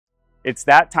It's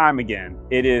that time again.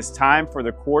 It is time for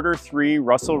the Q3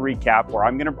 Russel recap, where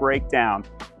I'm going to break down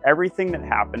everything that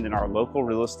happened in our local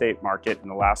real estate market in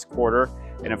the last quarter.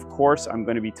 And of course, I'm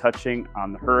going to be touching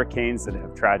on the hurricanes that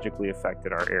have tragically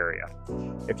affected our area.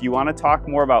 If you want to talk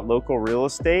more about local real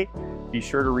estate, be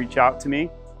sure to reach out to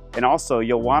me. And also,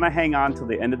 you'll want to hang on till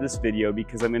the end of this video,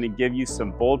 because I'm going to give you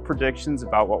some bold predictions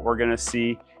about what we're going to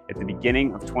see at the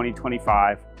beginning of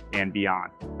 2025 and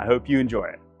beyond. I hope you enjoy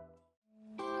it.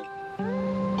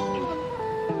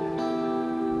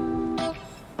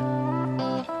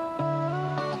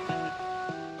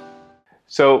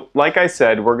 So like I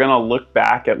said, we're going to look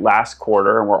back at last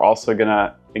quarter, and we're also going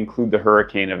to include the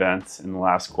hurricane events in the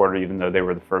last quarter, even though they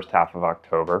were the first half of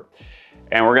October.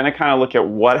 And we're going to kind of look at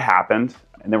what happened,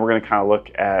 and then we're going to kind of look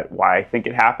at why I think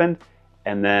it happened,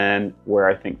 and then where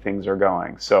I think things are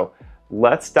going. So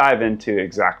let's dive into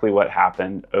exactly what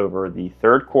happened over the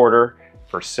third quarter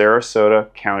for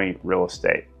Sarasota County real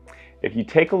estate. If you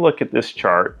take a look at this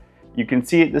chart, you can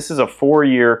see this is a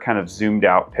 4-year kind of zoomed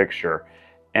out picture.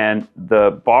 And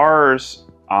the bars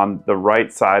on the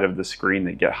right side of the screen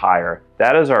that get higher,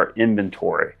 that is our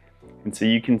inventory. And so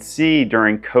you can see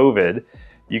during COVID,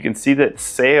 you can see that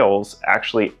sales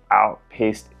actually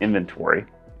outpaced inventory.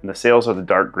 And the sales are the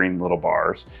dark green little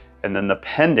bars. And then the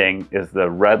pending is the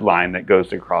red line that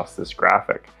goes across this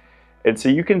graphic. And so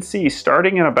you can see,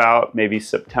 starting in about maybe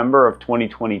September of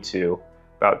 2022,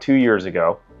 about 2 years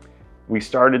ago, we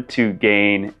started to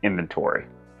gain inventory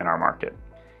in our market.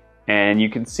 And you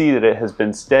can see that it has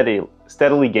been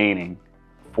steadily gaining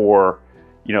for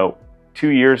 2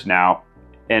 years now,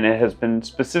 and it has been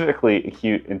specifically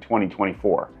acute in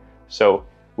 2024. So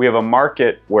we have a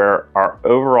market where our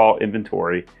overall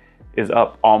inventory is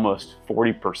up almost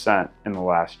 40% in the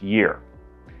last year.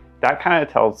 That kind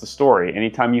of tells the story.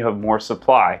 Anytime you have more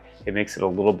supply, it makes it a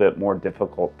little bit more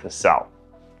difficult to sell.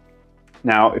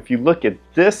 Now, if you look at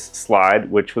this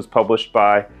slide, which was published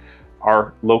by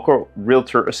our local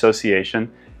realtor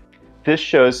association, this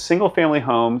shows single-family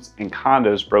homes and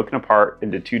condos broken apart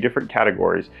into 2 different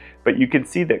categories, but you can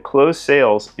see that closed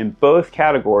sales in both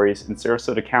categories in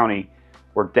Sarasota County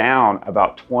were down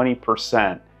about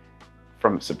 20%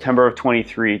 from September of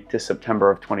 23 to September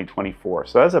of 2024.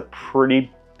 So that's a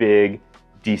pretty big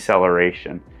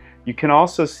deceleration. You can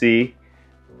also see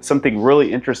something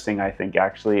really interesting, I think,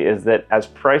 actually, is that as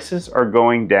prices are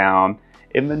going down,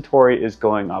 inventory is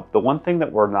going up. The one thing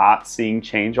that we're not seeing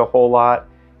change a whole lot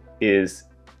is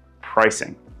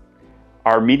pricing.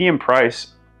 Our median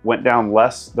price went down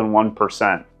less than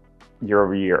 1% year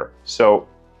over year. So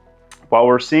while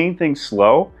we're seeing things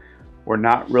slow, we're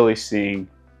not really seeing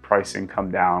pricing come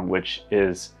down, which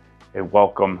is a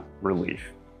welcome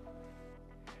relief.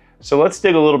 So let's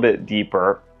dig a little bit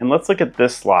deeper, and let's look at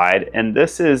this slide. And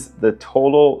this is the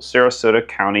total Sarasota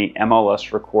County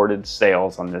MLS recorded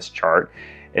sales on this chart.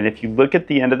 And if you look at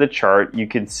the end of the chart, you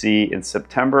can see in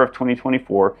September of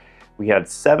 2024, we had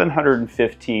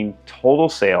 715 total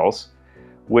sales,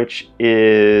 which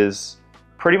is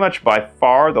pretty much by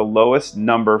far the lowest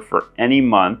number for any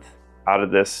month out of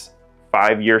this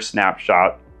 5-year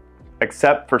snapshot,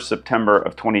 except for September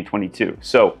of 2022.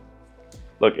 So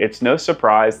look, it's no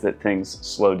surprise that things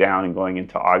slow down in going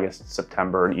into August,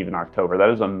 September, and even October. That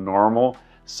is a normal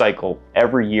cycle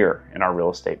every year in our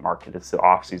real estate market. It's the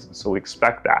off season, so we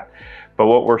expect that. But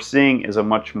what we're seeing is a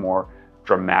much more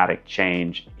dramatic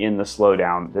change in the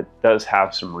slowdown that does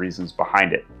have some reasons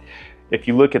behind it. If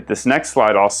you look at this next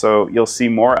slide also, you'll see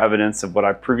more evidence of what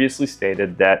I've previously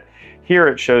stated, that here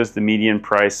it shows the median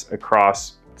price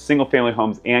across single family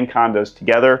homes and condos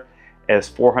together as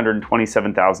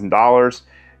 $427,000.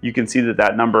 You can see that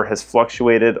that number has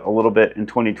fluctuated a little bit in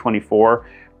 2024,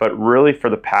 but really for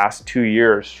the past 2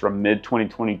 years, from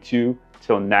mid-2022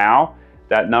 till now,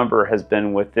 that number has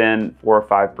been within 4 or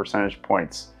 5 percentage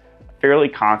points. Fairly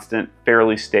constant,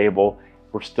 fairly stable.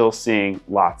 We're still seeing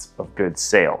lots of good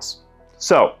sales.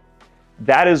 So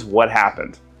that is what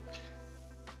happened.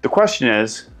 The question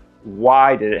is,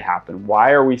 why did it happen?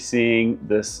 Why are we seeing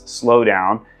this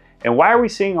slowdown? And why are we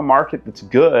seeing a market that's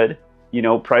good?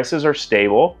 Prices are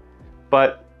stable,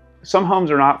 but some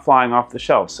homes are not flying off the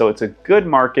shelves. So it's a good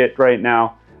market right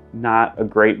now, not a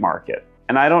great market.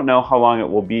 And I don't know how long it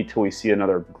will be till we see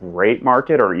another great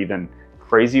market or even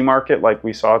crazy market like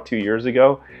we saw 2 years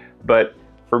ago. But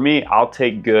for me, I'll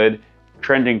take good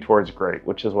trending towards great,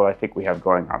 which is what I think we have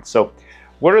going on. So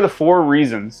what are the 4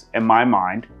 reasons in my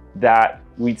mind that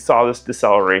we saw this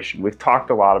deceleration? We've talked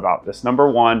a lot about this. Number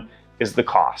 1 is the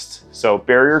cost. So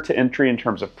barrier to entry in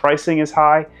terms of pricing is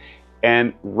high,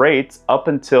 and rates up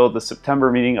until the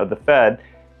September meeting of the Fed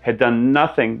had done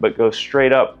nothing but go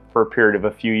straight up for a period of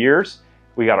a few years.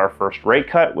 We got our first rate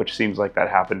cut, which seems like that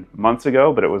happened months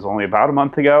ago, but it was only about a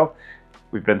month ago.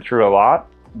 We've been through a lot,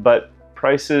 but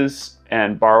prices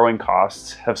and borrowing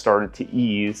costs have started to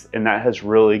ease, and that has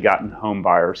really gotten home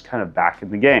buyers kind of back in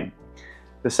the game.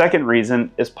 The second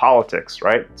reason is politics,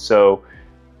 right? So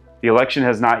the election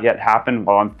has not yet happened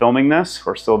while I'm filming this.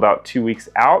 We're still about 2 weeks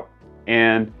out,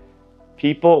 and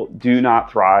people do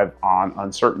not thrive on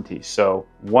uncertainty. So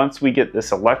once we get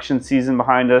this election season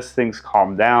behind us, things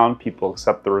calm down, people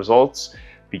accept the results,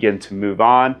 begin to move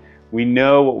on. We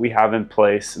know what we have in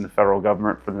place in the federal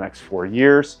government for the next 4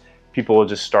 years. People will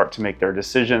just start to make their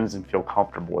decisions and feel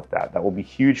comfortable with that. That will be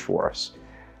huge for us.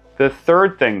 The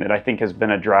third thing that I think has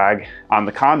been a drag on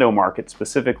the condo market,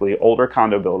 specifically older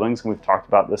condo buildings, and we've talked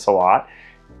about this a lot,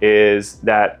 is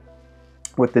that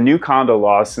with the new condo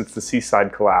laws since the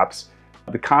Seaside collapse,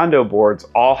 the condo boards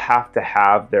all have to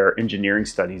have their engineering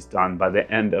studies done by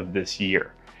the end of this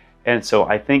year. And so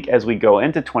I think as we go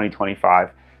into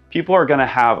 2025, people are going to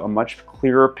have a much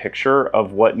clearer picture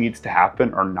of what needs to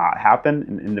happen or not happen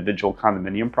in individual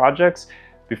condominium projects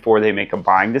before they make a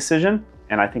buying decision.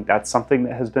 And I think that's something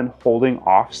that has been holding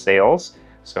off sales.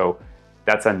 So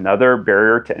that's another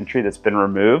barrier to entry that's been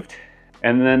removed.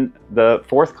 And then the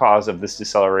fourth cause of this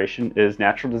deceleration is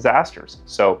natural disasters.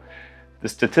 So the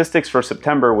statistics for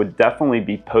September would definitely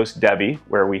be post-Debby,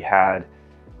 where we had,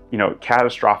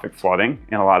 catastrophic flooding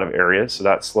in a lot of areas. So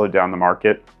that slowed down the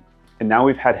market. And now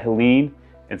we've had Helene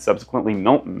and subsequently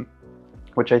Milton,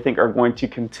 which I think are going to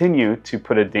continue to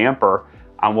put a damper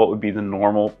on what would be the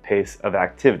normal pace of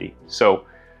activity. So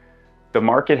the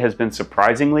market has been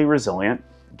surprisingly resilient,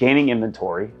 gaining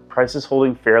inventory, prices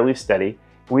holding fairly steady,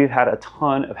 and we've had a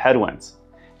ton of headwinds.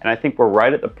 And I think we're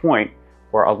right at the point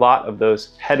where a lot of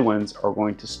those headwinds are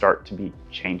going to start to be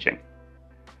changing.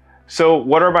 So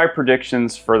what are my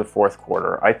predictions for the fourth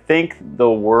quarter? I think the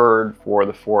word for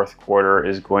the fourth quarter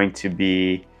is going to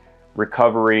be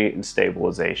recovery and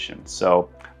stabilization. So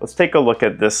let's take a look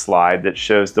at this slide that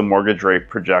shows the mortgage rate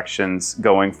projections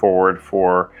going forward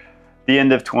for the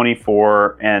end of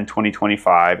 24 and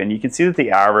 2025. And you can see that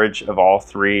the average of all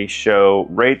three show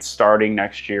rates starting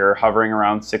next year hovering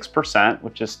around 6%,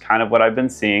 which is kind of what I've been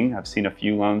seeing. I've seen a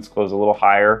few loans close a little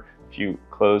higher, a few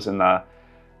close in the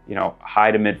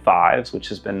high to mid fives, which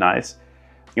has been nice.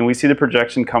 And we see the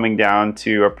projection coming down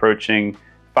to approaching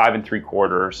 5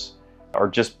 3/4 or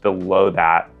just below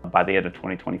that by the end of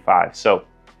 2025. So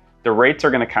the rates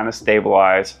are going to kind of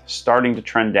stabilize, starting to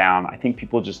trend down. I think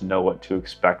people just know what to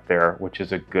expect there, which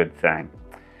is a good thing.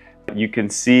 You can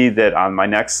see that on my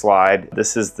next slide,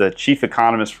 this is the chief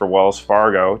economist for Wells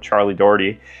Fargo, Charlie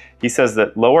Doherty. He says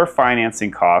that lower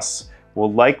financing costs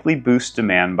will likely boost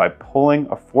demand by pulling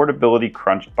affordability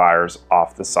crunched buyers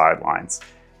off the sidelines.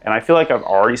 And I feel like I've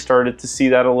already started to see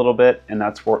that a little bit, and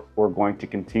that's what we're going to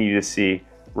continue to see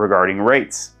regarding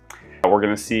rates. We're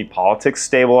going to see politics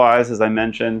stabilize, as I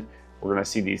mentioned. We're going to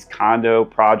see these condo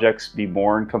projects be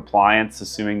more in compliance,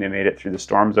 assuming they made it through the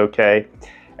storms okay.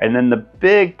 And then the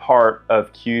big part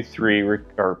of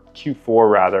Q4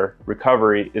 rather,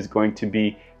 recovery is going to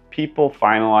be people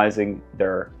finalizing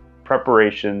their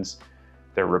preparations,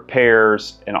 their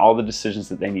repairs, and all the decisions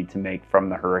that they need to make from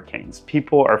the hurricanes.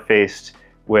 People are faced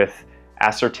with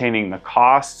ascertaining the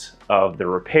costs of the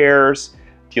repairs,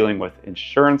 dealing with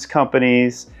insurance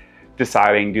companies,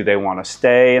 deciding, do they want to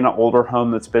stay in an older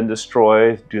home that's been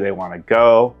destroyed? Do they want to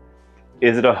go?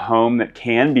 Is it a home that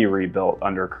can be rebuilt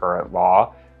under current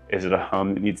law? Is it a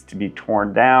home that needs to be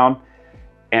torn down?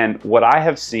 And what I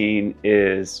have seen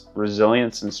is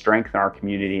resilience and strength in our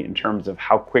community in terms of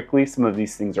how quickly some of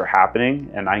these things are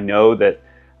happening. And I know that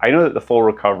the full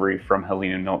recovery from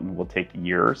Helene and Milton will take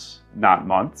years, not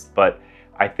months, but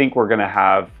I think we're going to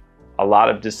have a lot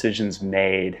of decisions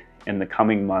made in the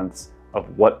coming months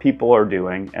of what people are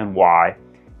doing and why.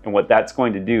 And what that's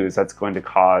going to do is that's going to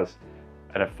cause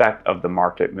an effect of the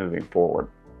market moving forward.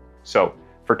 So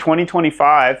for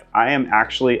 2025, I am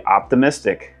actually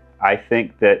optimistic. I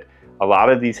think that a lot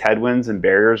of these headwinds and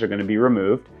barriers are going to be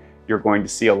removed. You're going to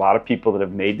see a lot of people that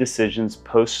have made decisions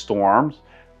post-storms,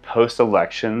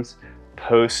 post-elections,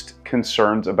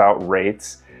 post-concerns about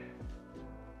rates.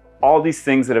 All these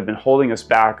things that have been holding us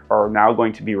back are now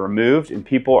going to be removed, and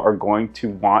people are going to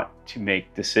want to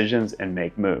make decisions and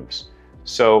make moves.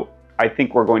 So I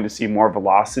think we're going to see more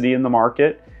velocity in the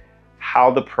market.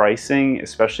 How the pricing,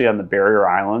 especially on the barrier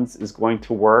islands, is going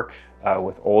to work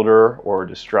with older or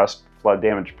distressed flood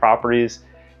damaged properties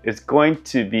is going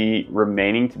to be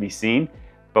remaining to be seen.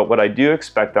 But what I do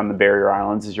expect on the barrier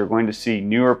islands is you're going to see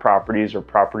newer properties or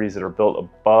properties that are built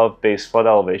above base flood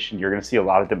elevation. You're going to see a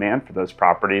lot of demand for those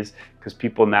properties because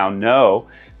people now know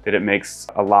that it makes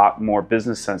a lot more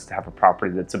business sense to have a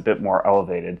property that's a bit more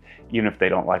elevated, even if they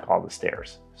don't like all the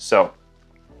stairs. So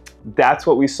that's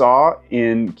what we saw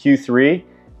in Q3.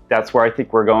 That's where I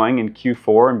think we're going in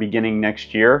Q4 and beginning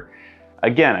next year.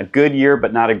 Again, a good year,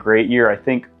 but not a great year. I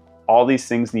think all these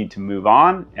things need to move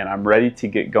on, and I'm ready to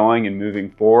get going and moving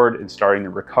forward and starting the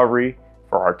recovery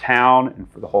for our town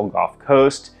and for the whole Gulf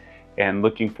Coast, and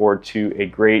looking forward to a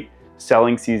great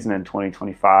selling season in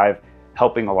 2025,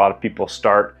 helping a lot of people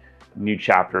start new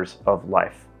chapters of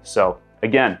life. So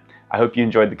again, I hope you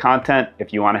enjoyed the content.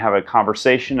 If you want to have a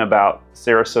conversation about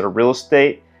Sarasota real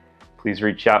estate, please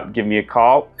reach out and give me a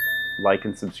call, like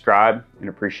and subscribe, and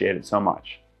appreciate it so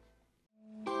much.